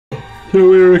So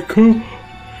we're a cool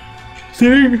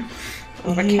thing.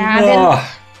 Of a cabin.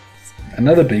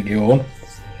 Another big yawn.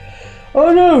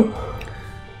 Oh no!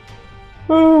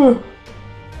 Oh.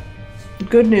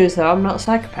 Good news though, I'm not a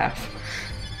psychopath.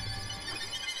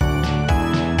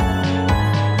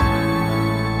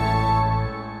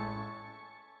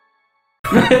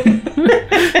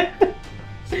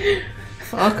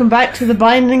 Welcome back to the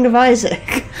Binding of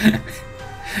Isaac.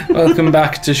 Welcome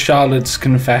back to Charlotte's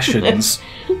Confessions.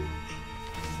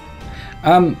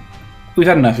 We've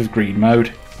had enough of greed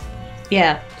mode.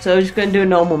 Yeah, so we're just going to do a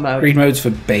normal mode. Greed mode's for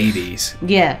babies.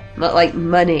 Yeah, not like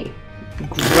money.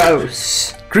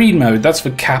 Gross. Greed mode, that's for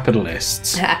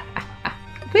capitalists. Have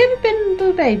we ever been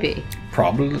Blue Baby?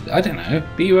 Probably, I don't know.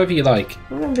 Be whoever you like.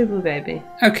 I'm going to be Blue Baby.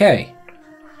 Okay.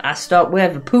 I start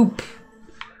with a poop.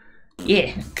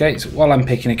 Yeah. Okay, so while I'm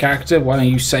picking a character, why don't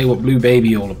you say what Blue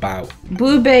Baby all about?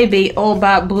 Blue Baby, all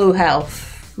about blue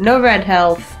health. No red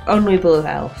health, only blue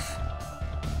health.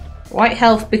 White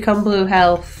health become blue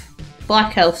health.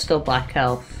 Black health still black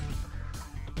health.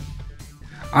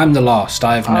 I'm the lost,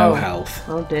 I have no health.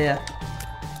 Oh dear.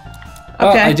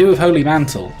 But Okay. I do have Holy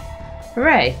Mantle.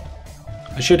 Hooray.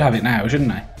 I should have it now,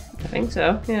 shouldn't I? I think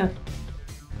so, yeah.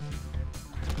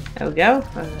 There we go.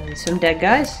 Some dead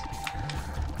guys.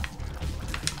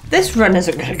 This run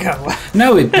isn't going to go well.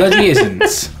 No, it bloody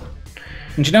isn't.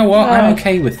 And you know what? No. I'm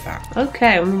okay with that.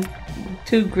 Okay, I mean,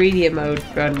 2 greedier mode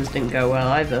runs didn't go well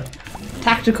either.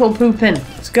 Tactical pooping.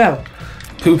 Let's go.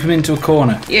 Poop him into a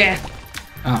corner. Yeah.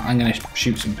 Oh, I'm going to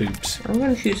shoot some poops. I'm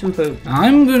going to shoot some poop.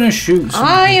 I'm going to shoot some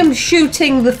I am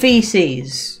shooting the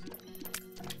feces.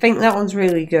 I think that one's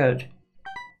really good.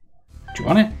 Do you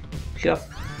want it? Sure.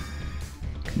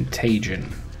 Contagion.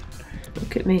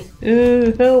 Look at me.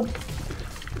 Ooh, help.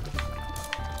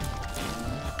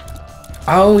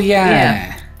 Oh,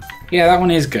 yeah. Yeah, that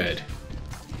one is good.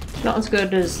 Not as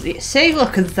good as the... See,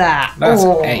 look at that. That's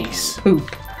ace.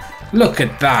 Poop. Look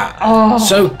at that. Oh.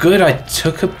 So good I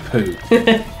took a poop.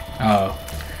 Oh.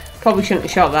 Probably shouldn't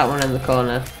have shot that one in the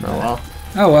corner. Oh well.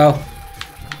 Oh well.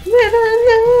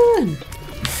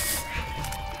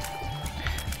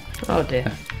 Oh dear.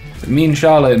 Me and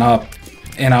Charlotte in our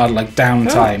like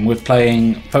downtime, we're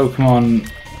playing Pokemon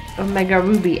Omega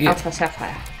Ruby Alpha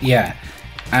Sapphire. Yeah.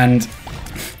 And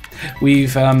we're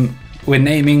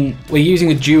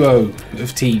using a duo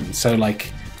of teams, so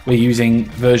like we're using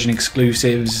version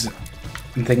exclusives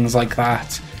and things like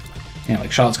that. You know,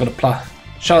 like Charlotte's got a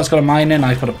Miner, and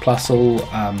I've got a Plusle,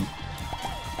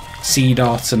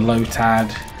 C-Dot and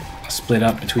Lotad are split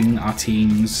up between our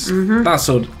teams. That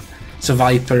sort of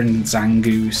Viper and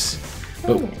Zangoose.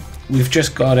 But we've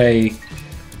just got a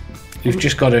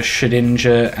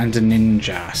Shedinja and a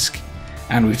Ninjask.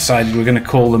 And we've decided we're going to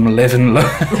call them Live and Learn,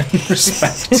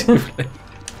 respectively.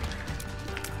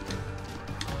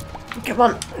 Come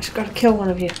on, I just gotta kill one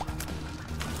of you.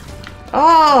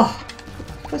 Oh!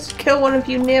 Let's kill one of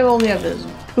you near all the others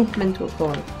and poop them into a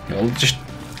corner.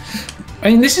 I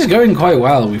mean, this is going quite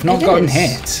well. We've not gotten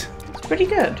hit. It's pretty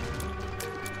good.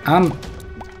 I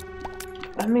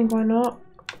mean, why not?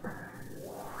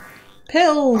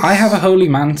 Pills! I have a Holy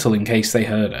Mantle in case they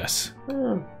hurt us.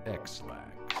 Oh.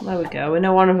 There we go. We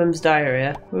know one of them's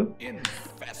diarrhea. Oop.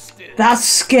 That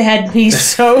scared me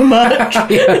so much.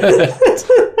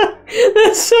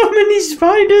 There's so many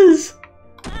spiders.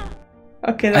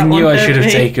 Okay, that I knew one I should hurt have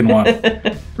me. taken one.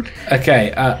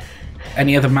 Okay,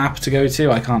 any other map to go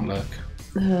to? I can't look.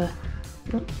 Not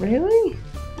really?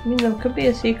 I mean, there could be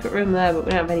a secret room there, but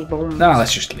we don't have any bombs. No,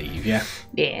 let's just leave, yeah.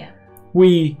 Yeah.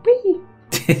 We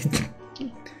did.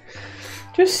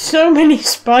 Just so many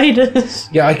spiders.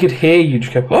 Yeah, I could hear you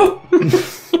just go, oh!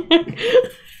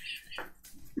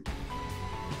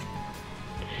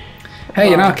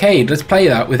 Hey, an arcade, let's play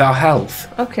that with our health.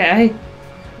 Okay.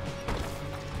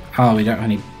 Oh, we don't have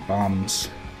any bombs.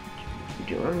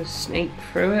 Do you want to snake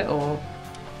through it, or...?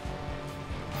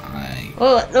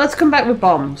 Well, let's come back with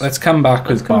bombs. Let's come back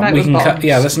with bombs.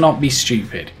 Yeah, let's not be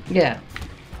stupid. Yeah.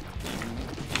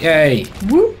 Yay.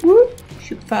 Whoop, whoop.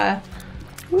 Shoot fire.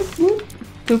 Whoop, whoop.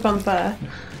 Poop on fire.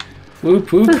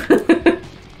 Whoop, whoop.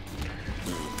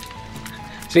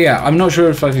 So yeah, I'm not sure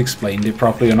if I've explained it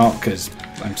properly or not because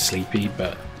I'm sleepy,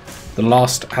 but the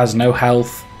Lost has no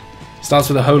health. Starts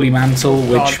with a Holy Mantle,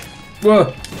 which...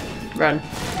 Whoa! Run.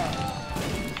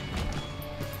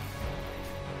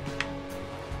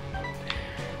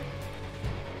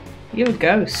 You're a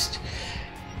ghost.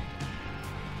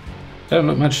 Don't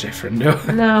look much different, do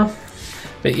I? No.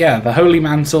 But yeah, the Holy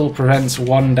Mantle prevents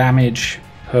 1 damage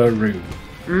per room.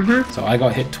 So I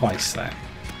got hit twice there.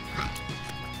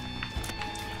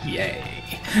 Yay.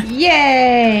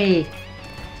 Yay!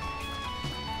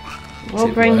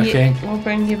 We'll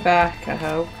bring you back, I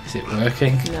hope. Is it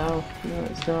working? No,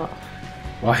 it's not.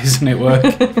 Why isn't it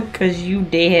working? Because you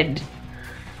did.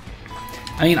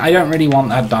 I mean, I don't really want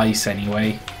that dice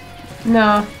anyway.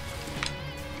 No.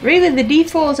 Really, the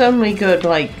default is only good,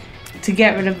 like, to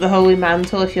get rid of the Holy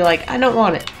Mantle if you're like, I don't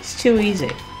want it. It's too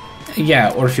easy.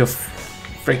 Yeah, or if you're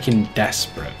freaking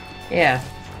desperate. Yeah.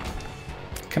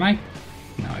 Can I?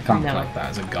 No, I can't collect that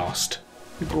as a ghost.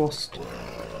 Ghost.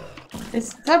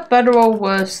 Is that better or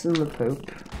worse than the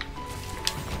poop?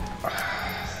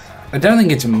 I don't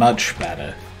think it's much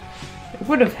better. It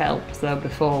would have helped, though,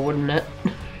 before, wouldn't it?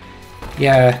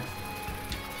 Yeah.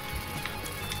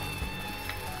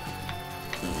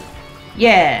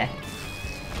 Yeah.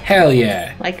 Hell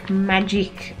yeah. Like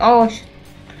magic. Oh,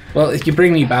 well, if you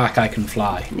bring me back, I can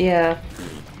fly. yeah.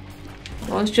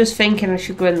 I was just thinking I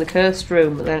should go in the cursed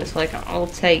room, but then it's like, I'll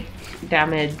take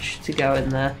damage to go in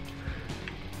there.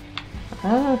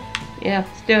 Oh, yeah,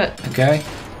 let's do it. Okay.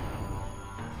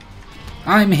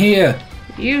 I'm here.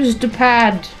 Use the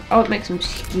pad. Oh, it makes him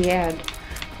scared.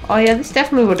 Oh yeah, this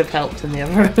definitely would have helped in the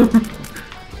other room.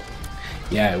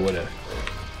 Yeah, it would have.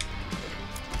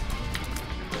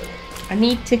 I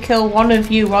need to kill one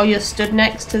of you while you're stood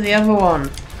next to the other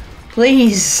one.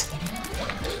 Please.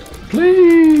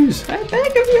 Please. I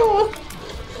beg of you.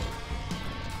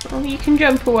 Oh, you can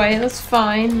jump away, that's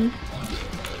fine.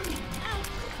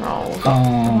 Oh.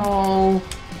 Oh.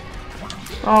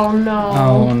 Oh no.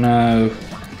 Oh no.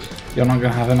 You're not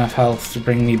going to have enough health to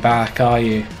bring me back, are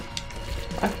you?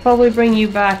 I could probably bring you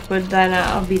back, but then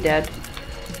I'll be dead.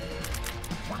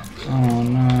 Oh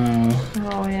no.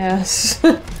 Oh yes.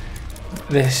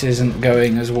 This isn't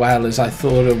going as well as I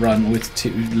thought a run with 2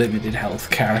 limited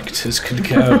health characters could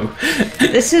go.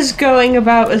 This is going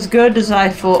about as good as I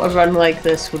thought a run like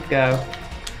this would go.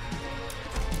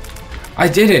 I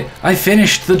did it! I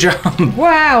finished the jump!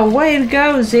 Wow, way to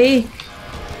go, Zeke!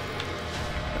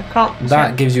 I can't...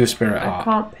 That gives you a spirit I heart.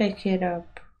 can't pick it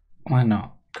up. Why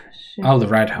not? Oh, the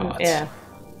red heart. Yeah.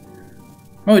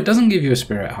 Oh, it doesn't give you a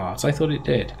spirit heart. I thought it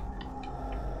did.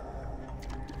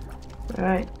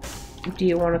 Right. Do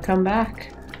you want to come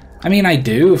back? I mean, I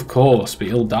do, of course, but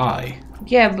you'll die.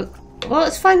 Yeah, but... Well,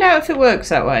 let's find out if it works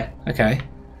that way. Okay.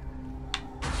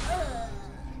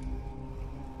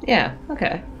 Yeah,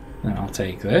 okay. Then I'll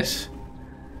take this.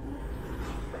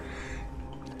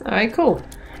 Alright, cool.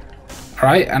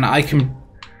 Alright, and I can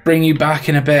bring you back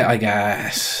in a bit, I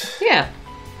guess. Yeah.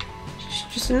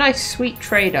 Just a nice, sweet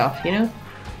trade-off, you know?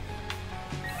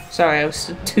 Sorry, I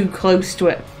was too close to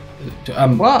it.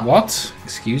 What? What?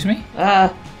 Excuse me?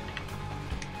 That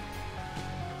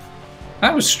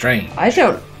was strange. I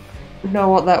don't know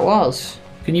what that was.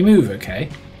 Can you move okay?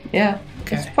 Yeah.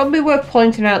 Okay. It's probably worth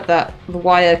pointing out that the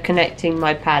wire connecting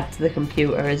my pad to the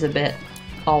computer is a bit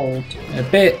old. A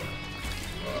bit...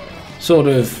 sort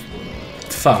of...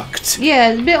 fucked. Yeah,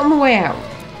 it's a bit on the way out.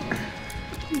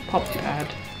 Pop the pad.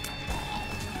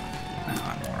 Oh,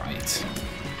 I'm alright.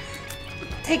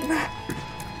 Take that!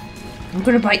 I'm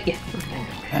gonna bite you.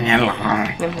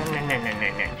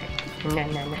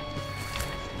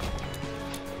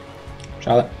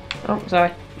 Charlotte. Oh,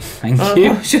 sorry. Thank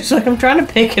you. It's just like I'm trying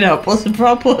to pick it up. What's the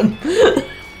problem?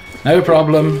 No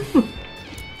problem.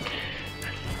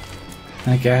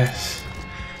 I guess.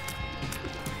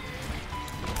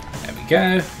 There we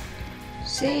go.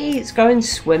 See, it's going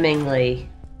swimmingly.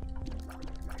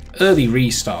 Early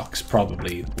restock's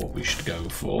probably what we should go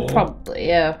for. Probably,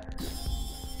 yeah.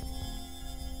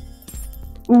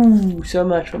 Ooh, so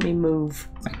much. Let me move.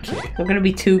 Thank you. I'm gonna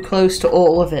be too close to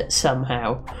all of it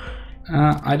somehow.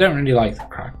 I don't really like the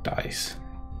cracked dice.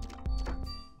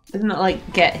 Isn't it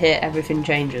like get hit, everything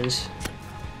changes?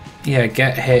 Yeah,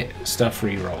 get hit, stuff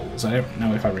re-rolls. I don't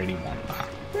know if I really want that.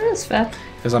 Yeah, that's fair.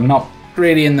 Because I'm not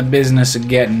really in the business of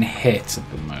getting hit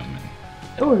at the moment.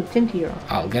 Oh, the tinty rock.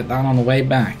 I'll get that on the way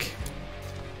back.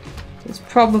 It's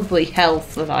probably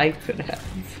health that I could have.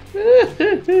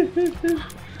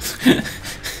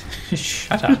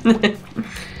 Shut up.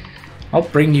 I'll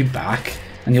bring you back,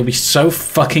 and you'll be so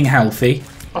fucking healthy.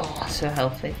 Oh, so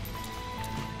healthy.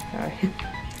 Sorry.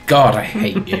 God, I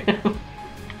hate you.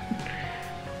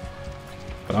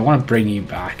 But I want to bring you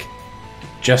back,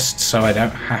 just so I don't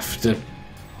have to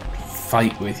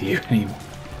fight with you anymore.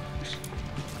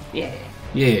 Yeah.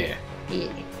 Yeah.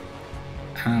 Yeah.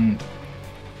 And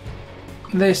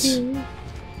this.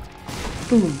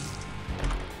 Boom.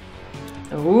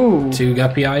 Ooh. 2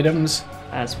 guppy items.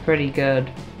 That's pretty good.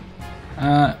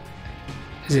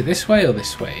 Is it this way or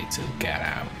this way to get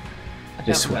out?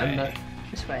 This way. Remember.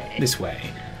 This way. This way.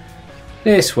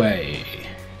 This way.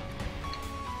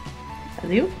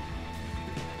 Are you?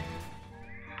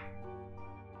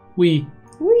 Wee.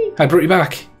 Whee! I brought you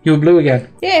back. You were blue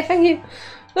again. Yeah, thank you.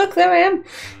 Look, there I am.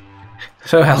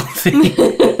 So healthy.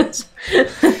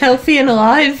 Healthy and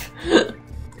alive.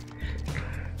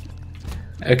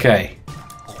 Okay.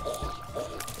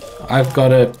 I've got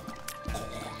to...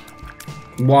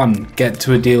 1. Get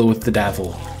to a deal with the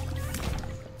devil.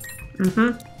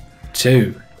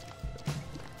 2.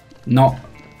 Not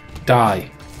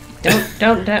die.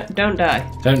 Don't die.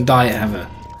 Don't die ever.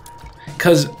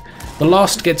 Because the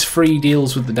Lost gets free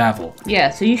deals with the devil. Yeah,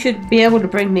 so you should be able to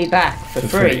bring me back for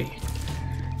free.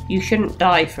 You shouldn't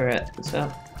die for it,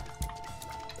 so...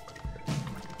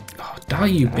 Oh, die,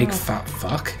 you big fat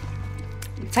fuck.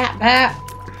 Fat bat!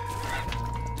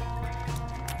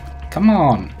 Come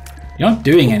on. You're not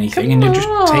doing anything and you're just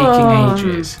taking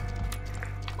ages.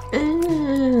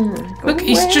 Look,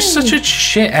 he's just such a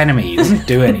shit enemy. He doesn't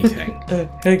do anything.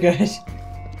 Hey guys.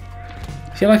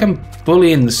 I feel like I'm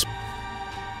bullying the...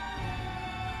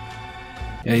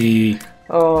 Hey.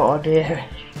 Oh dear.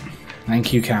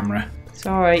 Thank you, camera. It's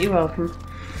alright, you're welcome.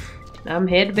 I'm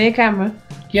here to be a camera.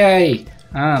 Yay!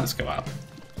 Let's go up.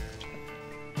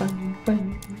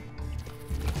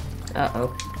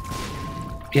 Uh-oh.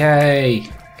 Yay!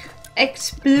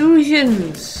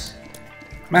 Explosions!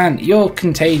 Man, your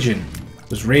contagion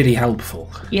was really helpful.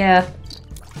 Yeah.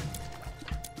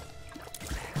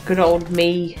 Good old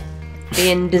me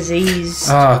being diseased.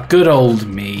 Ah, good old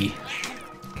me.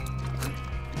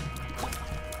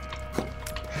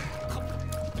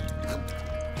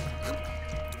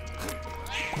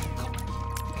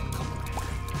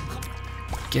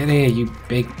 Get here, you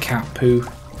big cat poo.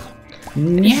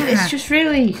 It's just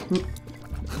really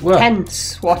What?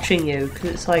 tense watching you, because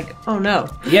it's like, oh no.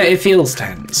 Yeah, it feels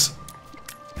tense.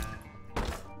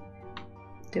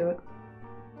 Do it.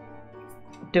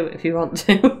 Do it if you want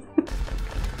to.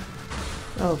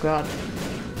 Oh god.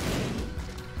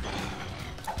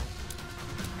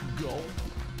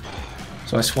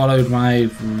 So I swallowed my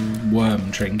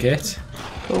worm trinket.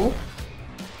 Cool.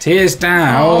 Tears Oh,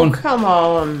 down. come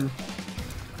on.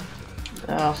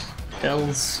 Ugh,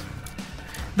 bills.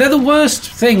 They're the worst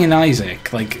thing in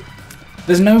Isaac. Like,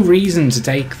 there's no reason to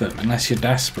take them unless you're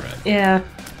desperate. Yeah.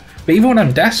 But even when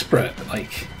I'm desperate,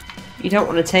 like, You don't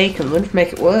want to take them, wouldn't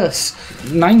make it worse.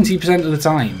 90% of the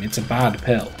time, it's a bad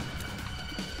pill.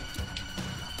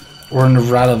 Or an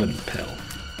irrelevant pill.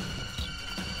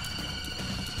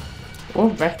 Or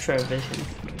retrovision.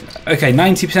 Okay,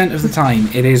 90% of the time,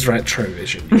 it is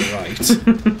retrovision. You're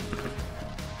right.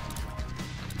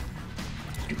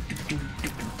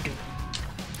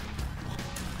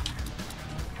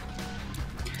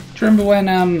 Do you remember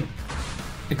when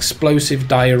explosive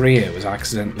diarrhea was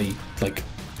accidentally like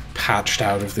patched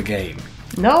out of the game?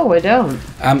 No, I don't.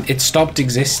 It stopped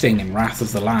existing in Wrath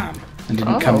of the Lamb and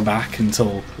didn't come back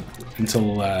until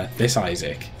this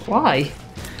Isaac. Why?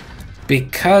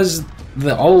 Because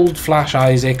the old Flash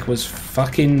Isaac was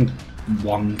fucking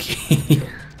wonky.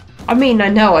 I mean, I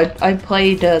know. I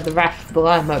played the Wrath of the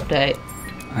Lamb update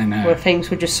I know. where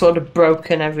things were just sort of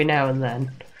broken every now and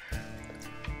then.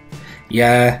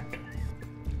 Yeah.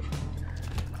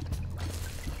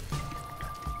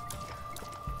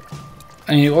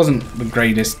 I mean, it wasn't the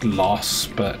greatest loss,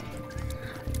 but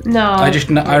No.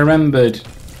 I remembered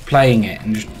playing it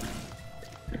and just,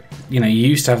 you know, you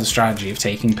used to have the strategy of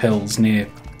taking pills near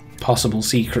possible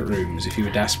secret rooms if you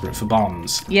were desperate for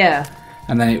bombs. Yeah.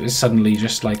 And then it was suddenly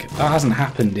just like, that hasn't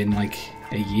happened in like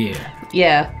a year.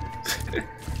 Yeah.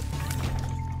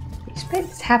 Expect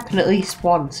it to happen at least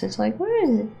once. It's like, where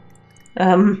is it?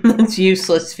 It's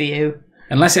useless for you.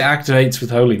 Unless it activates with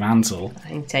Holy Mantle. I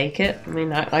can take it. I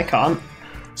mean, I can't.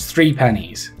 It's 3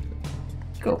 pennies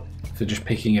Cool. for just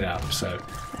picking it up, so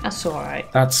That's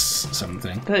alright. that's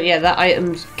something. But yeah, that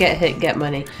item's get hit, get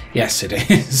money. Yes, it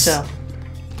is. So.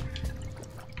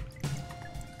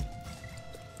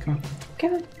 Come on.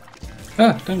 Come on.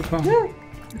 Ah, don't come on. No.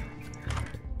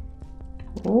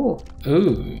 Oh.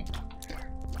 Ooh.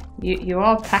 You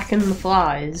are packing the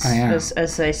flies, I am.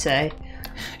 as they say.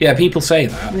 Yeah, people say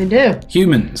that. They do.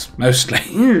 Humans, mostly.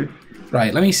 Mm.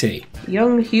 Right, let me see.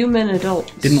 Young human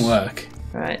adults. Didn't work.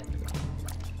 Right.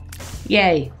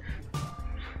 Yay.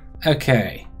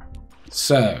 Okay.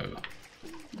 So.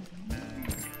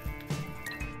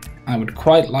 I would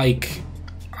quite like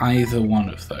either one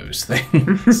of those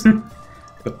things.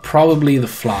 But probably the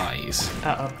flies.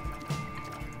 Uh-oh.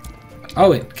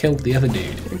 Oh, it killed the other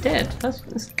dude. It did.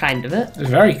 That's kind of it. It was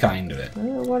very kind of it.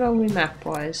 What are we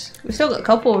map-wise? We've still got a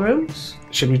couple of rooms,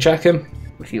 Should we check him?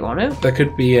 if you want to. There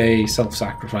could be a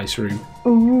self-sacrifice room.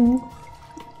 Ooh.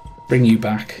 Bring you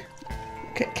back.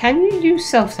 Can you use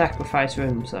self-sacrifice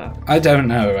rooms, though? I don't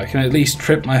know. I can at least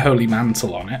trip my Holy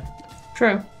Mantle on it.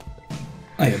 True.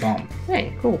 Oh, your bomb.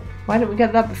 Hey, cool. Why didn't we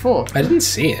get that before? I didn't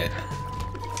see it.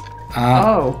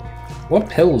 Oh. What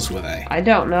pills were they? I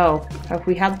don't know. Have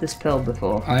we had this pill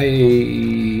before?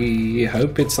 I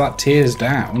hope it's that tears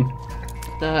down.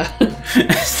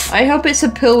 I hope it's a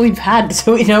pill we've had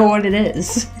so we know what it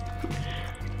is.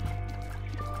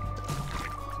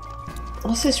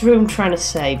 What's this room trying to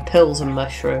say? Pills and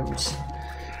mushrooms.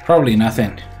 Probably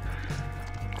nothing.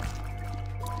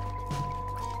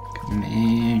 Come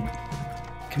in.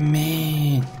 Come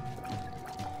in.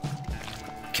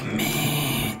 Come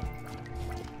in.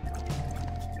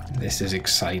 This is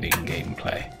exciting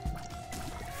gameplay.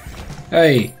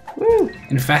 Hey! Woo.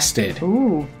 Infested.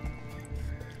 Ooh.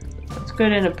 That's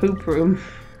good in a poop room.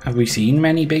 Have we seen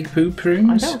many big poop I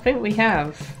rooms? don't think we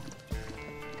have.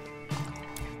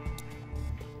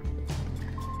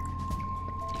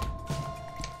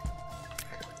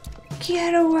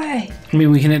 Get away! I mean,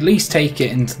 we can at least take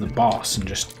it into the boss and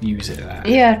just use it there.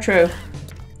 Yeah, true.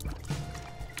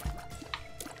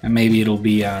 And maybe it'll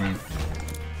be,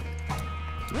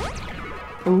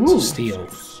 Ooh. steel.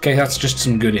 Okay, that's just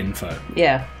some good info.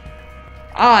 Yeah.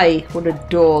 I would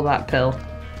adore that pill.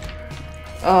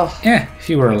 Oh. Yeah, if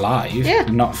you were alive Yeah.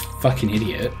 and not a fucking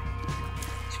idiot.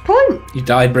 What's the point? You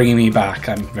died bringing me back.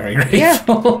 I'm very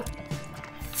grateful.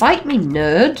 Fight me,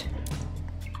 nerd.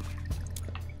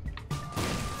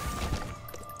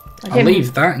 I'll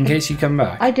leave that in case you come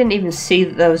back. I didn't even see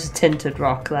that there was a tinted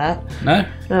rock there. No?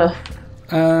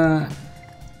 Oh.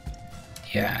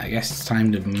 Yeah, I guess it's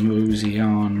time to mosey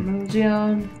on Mosey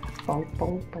on.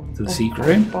 to the secret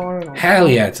room. Hell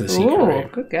yeah, to the secret Ooh, room.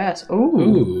 good guess. Ooh.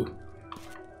 Ooh.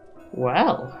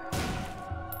 Well.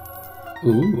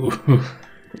 Ooh.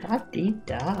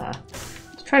 Da-dee-da.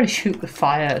 Let's try to shoot the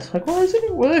fire. It's like, why isn't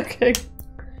it working?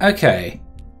 Okay.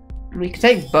 We can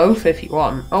take both if you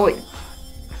want. Oh, wait.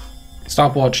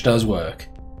 Stopwatch does work.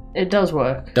 It does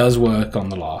work. Does work on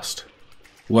the Lost.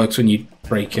 Works when you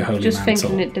break your holy Just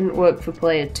mantle. thinking it didn't work for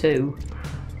player 2.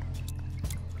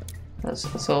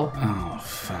 That's all. Oh,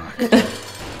 fuck. Just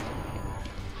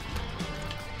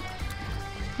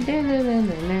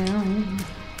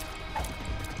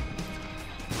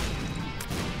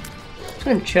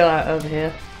gonna chill out over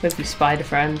here with your spider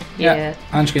friend. Yeah.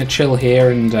 I'm just going to chill here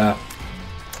and,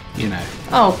 you know.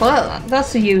 Oh, well,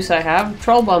 that's the use I have.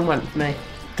 Troll bomb went for me.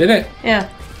 Did it? Yeah.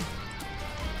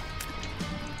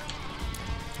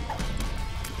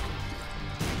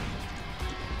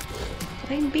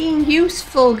 I'm being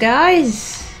useful,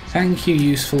 guys. Thank you,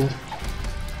 useful.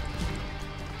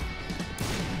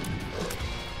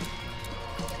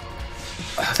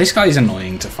 This guy's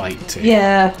annoying to fight too.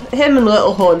 Yeah, him and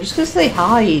Little Horn, just because they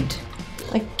hide.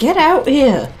 Like, get out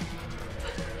here.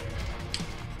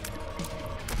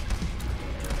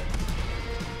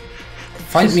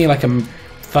 Fight me like a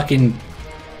fucking...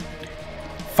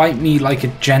 Fight me like a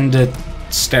gender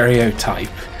stereotype.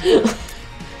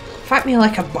 Fight me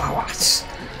like a boss.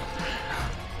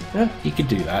 Yeah, you could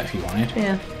do that if you wanted.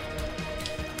 Yeah.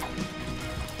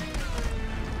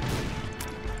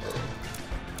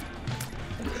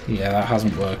 Yeah, that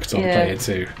hasn't worked on player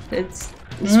 2. It's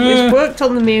worked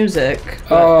on the music.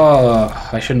 But... Oh,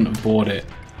 I shouldn't have bought it.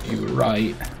 You were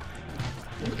right.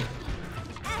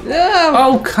 No!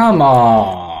 Oh, come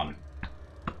on!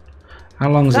 How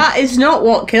long's That is not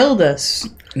what killed us.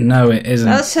 it? No, it isn't.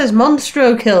 That says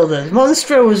Monstro killed us.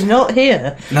 Monstro was not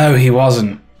here. No, he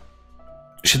wasn't.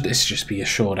 Should this just be a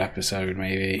short episode,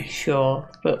 maybe? Sure,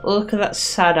 but look at that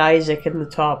sad Isaac in the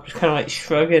top, just kind of like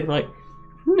shrugging, like.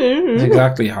 That's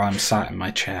exactly how I'm sat in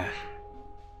my chair.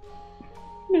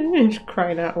 Just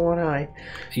crying out of one eye.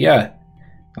 Yeah,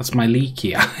 that's my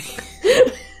leaky eye.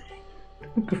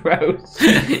 Gross.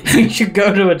 You should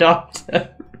go to a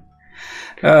doctor.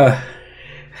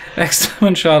 Next time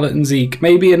on Charlotte and Zeke,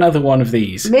 maybe another one of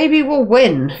these. Maybe we'll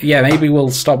win. Yeah, maybe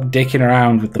we'll stop dicking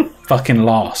around with the fucking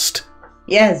Lost.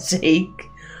 Yeah, Zeke.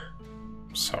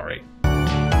 Sorry.